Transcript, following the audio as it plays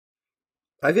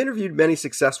I've interviewed many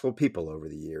successful people over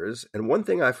the years, and one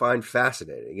thing I find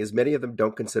fascinating is many of them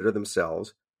don't consider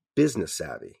themselves business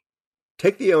savvy.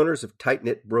 Take the owners of Tight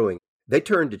Knit Brewing. They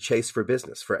turned to Chase for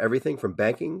business for everything from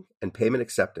banking and payment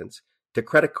acceptance to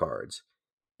credit cards,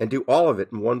 and do all of it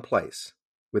in one place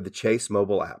with the Chase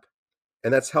mobile app.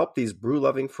 And that's helped these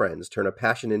brew-loving friends turn a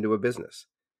passion into a business.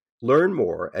 Learn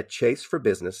more at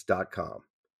chaseforbusiness.com.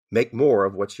 Make more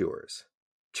of what's yours.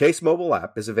 Chase mobile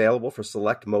app is available for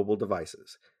select mobile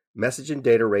devices. Message and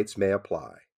data rates may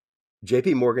apply.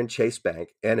 J.P. Morgan Chase Bank,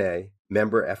 N.A.,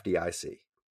 member FDIC.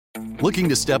 Looking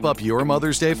to step up your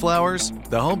Mother's Day flowers?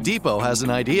 The Home Depot has an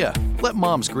idea. Let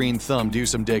Mom's green thumb do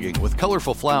some digging with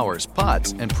colorful flowers,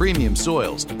 pots, and premium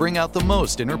soils to bring out the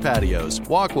most in her patios,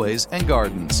 walkways, and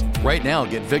gardens. Right now,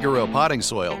 get Vigoro potting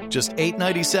soil, just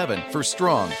 $8.97 for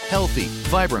strong, healthy,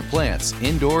 vibrant plants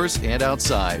indoors and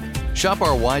outside. Shop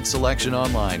our wide selection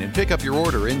online and pick up your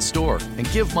order in-store and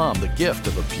give Mom the gift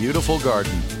of a beautiful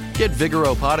garden. Get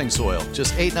Vigoro potting soil,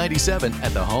 just $8.97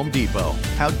 at the Home Depot.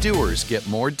 How doers get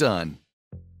more done.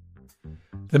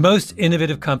 The most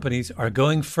innovative companies are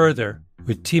going further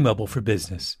with T-Mobile for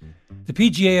Business. The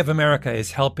PGA of America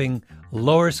is helping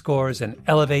lower scores and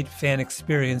elevate fan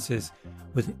experiences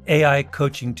with AI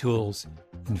coaching tools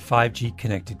and 5G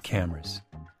connected cameras.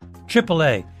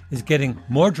 AAA is getting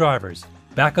more drivers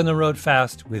back on the road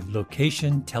fast with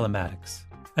location telematics.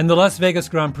 And the Las Vegas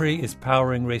Grand Prix is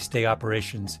powering race day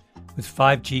operations with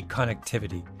 5G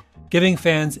connectivity, giving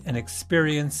fans an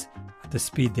experience at the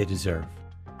speed they deserve.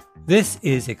 This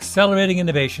is accelerating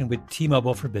innovation with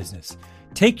T-Mobile for Business.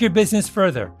 Take your business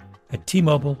further at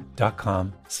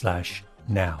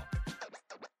T-Mobile.com/now.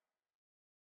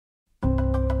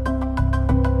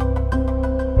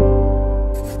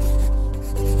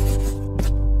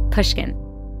 Pushkin.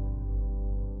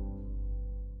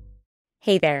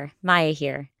 Hey there, Maya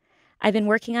here. I've been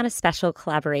working on a special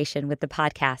collaboration with the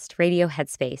podcast Radio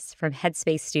Headspace from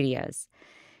Headspace Studios.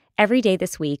 Every day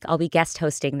this week, I'll be guest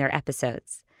hosting their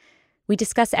episodes. We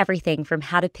discuss everything from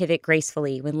how to pivot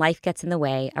gracefully when life gets in the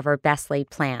way of our best laid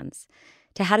plans,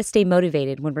 to how to stay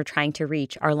motivated when we're trying to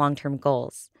reach our long-term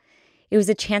goals. It was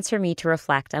a chance for me to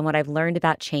reflect on what I've learned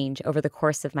about change over the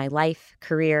course of my life,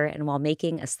 career, and while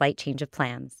making a slight change of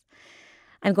plans.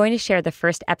 I'm going to share the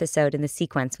first episode in the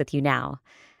sequence with you now.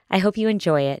 I hope you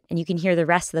enjoy it, and you can hear the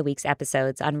rest of the week's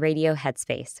episodes on Radio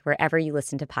Headspace, wherever you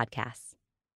listen to podcasts.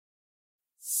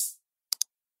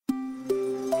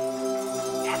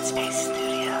 Headspace Studios.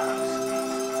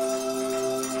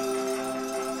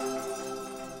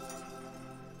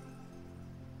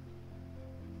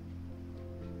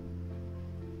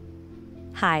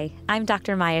 Hi, I'm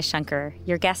Dr. Maya Shankar,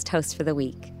 your guest host for the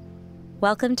week.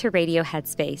 Welcome to Radio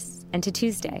Headspace and to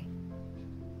Tuesday.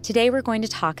 Today we're going to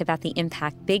talk about the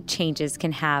impact big changes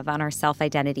can have on our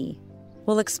self-identity.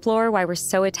 We'll explore why we're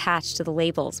so attached to the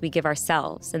labels we give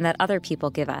ourselves and that other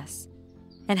people give us,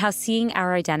 and how seeing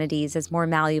our identities as more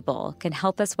malleable can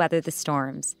help us weather the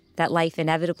storms that life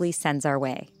inevitably sends our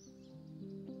way.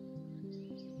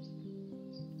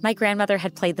 My grandmother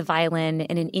had played the violin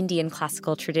in an Indian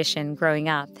classical tradition growing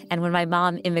up, and when my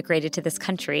mom immigrated to this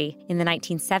country in the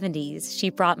 1970s,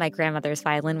 she brought my grandmother's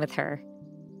violin with her.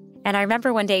 And I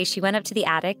remember one day she went up to the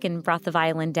attic and brought the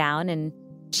violin down, and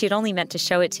she had only meant to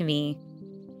show it to me.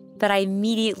 But I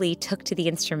immediately took to the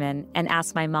instrument and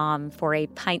asked my mom for a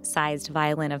pint-sized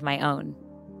violin of my own.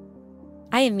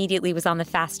 I immediately was on the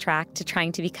fast track to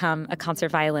trying to become a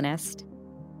concert violinist.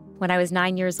 When I was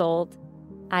 9 years old,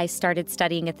 I started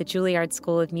studying at the Juilliard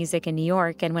School of Music in New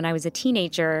York, and when I was a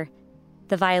teenager,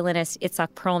 the violinist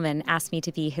Itzhak Perlman asked me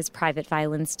to be his private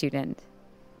violin student.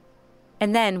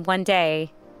 And then one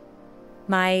day,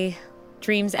 my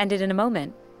dreams ended in a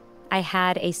moment. I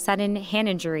had a sudden hand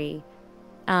injury,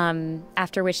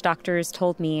 after which doctors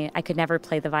told me I could never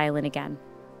play the violin again.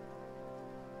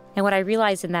 And what I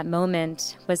realized in that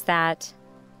moment was that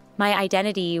my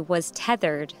identity was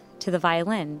tethered to the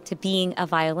violin, to being a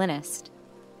violinist.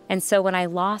 And so when I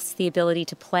lost the ability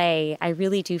to play, I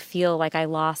really do feel like I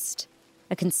lost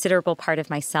a considerable part of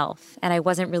myself, and I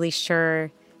wasn't really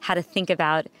sure how to think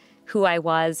about who I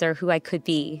was or who I could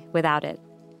be without it.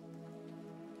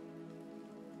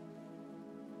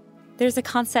 There's a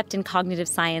concept in cognitive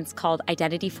science called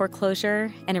identity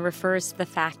foreclosure, and it refers to the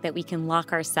fact that we can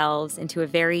lock ourselves into a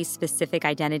very specific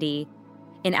identity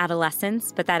in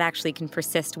adolescence, but that actually can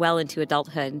persist well into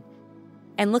adulthood.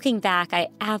 And looking back, I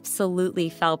absolutely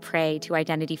fell prey to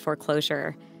identity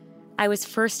foreclosure. I was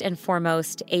first and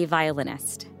foremost a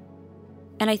violinist.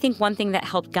 And I think one thing that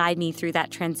helped guide me through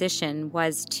that transition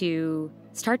was to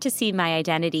start to see my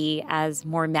identity as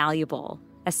more malleable,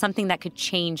 as something that could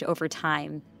change over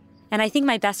time, And I think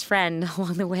my best friend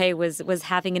along the way was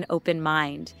having an open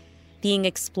mind, being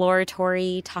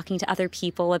exploratory, talking to other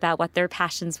people about what their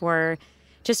passions were,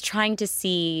 just trying to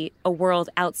see a world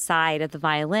outside of the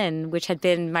violin, which had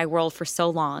been my world for so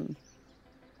long.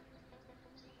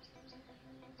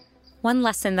 One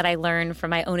lesson that I learned from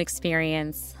my own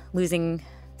experience, losing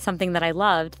something that I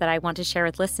loved that I want to share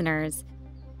with listeners,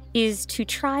 is to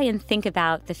try and think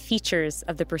about the features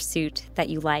of the pursuit that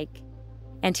you like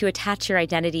and to attach your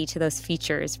identity to those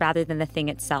features rather than the thing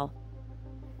itself.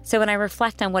 So when I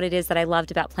reflect on what it is that I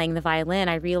loved about playing the violin,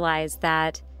 I realized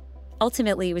that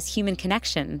ultimately it was human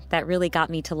connection that really got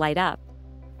me to light up.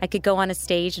 I could go on a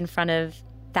stage in front of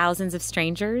thousands of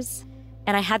strangers,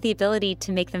 and I had the ability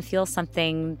to make them feel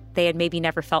something they had maybe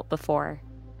never felt before.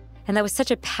 And that was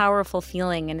such a powerful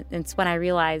feeling, and it's when I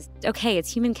realized, okay,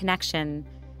 it's human connection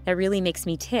that really makes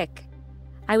me tick.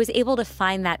 I was able to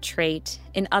find that trait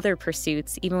in other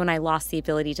pursuits, even when I lost the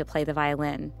ability to play the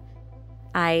violin.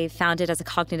 I found it as a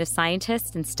cognitive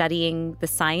scientist in studying the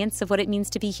science of what it means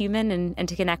to be human and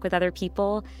to connect with other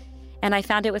people. And I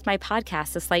found it with my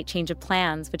podcast, A Slight Change of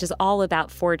Plans, which is all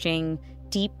about forging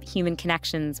deep human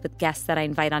connections with guests that I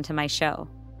invite onto my show.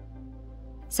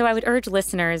 So I would urge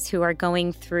listeners who are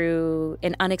going through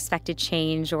an unexpected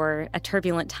change or a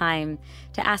turbulent time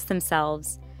to ask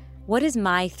themselves, what is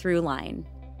my through line?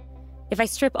 If I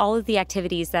strip all of the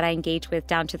activities that I engage with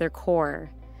down to their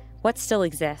core, what still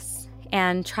exists?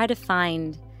 And try to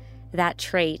find that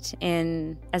trait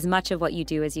in as much of what you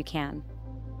do as you can.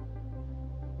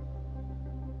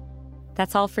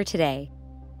 That's all for today.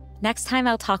 Next time,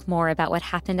 I'll talk more about what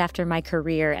happened after my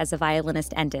career as a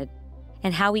violinist ended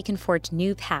and how we can forge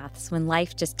new paths when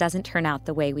life just doesn't turn out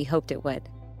the way we hoped it would.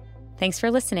 Thanks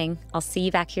for listening. I'll see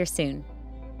you back here soon.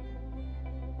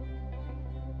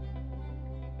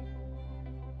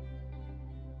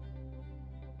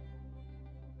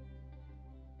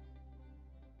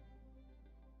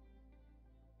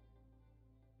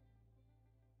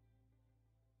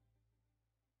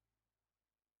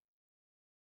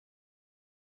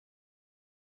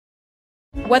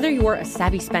 Whether you're a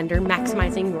savvy spender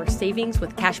maximizing your savings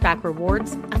with cashback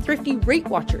rewards, a thrifty rate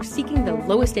watcher seeking the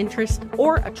lowest interest,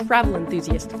 or a travel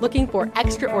enthusiast looking for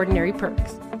extraordinary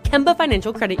perks, Kemba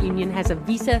Financial Credit Union has a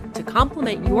visa to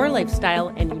complement your lifestyle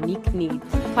and unique needs.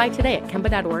 Apply today at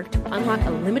Kemba.org to unlock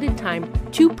a limited time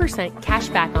 2% cash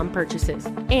back on purchases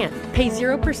and pay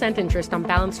 0% interest on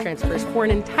balance transfers for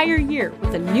an entire year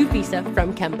with a new visa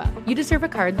from Kemba. You deserve a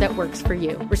card that works for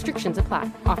you. Restrictions apply.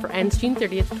 Offer ends June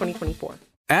 30th, 2024.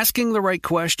 Asking the right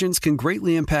questions can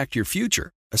greatly impact your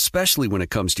future, especially when it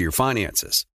comes to your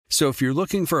finances. So if you're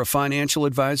looking for a financial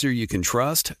advisor you can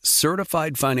trust,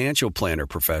 certified financial planner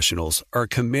professionals are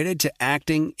committed to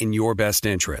acting in your best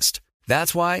interest.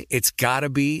 That's why it's got to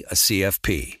be a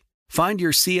CFP. Find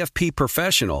your CFP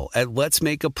professional at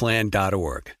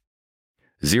letsmakeaplan.org.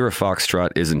 Zero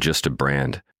Foxtrot isn't just a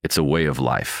brand, it's a way of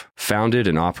life. Founded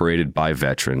and operated by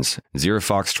veterans, Zero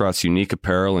Foxtrot's unique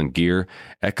apparel and gear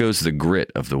echoes the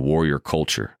grit of the warrior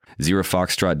culture. Zero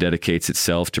Foxtrot dedicates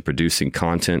itself to producing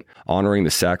content, honoring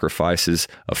the sacrifices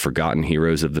of forgotten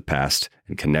heroes of the past,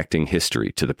 and connecting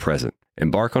history to the present.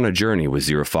 Embark on a journey with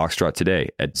Zero Foxtrot today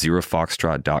at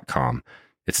zerofoxtrot.com.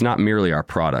 It's not merely our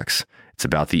products, it's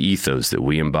about the ethos that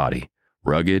we embody.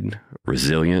 Rugged,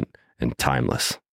 resilient, and timeless.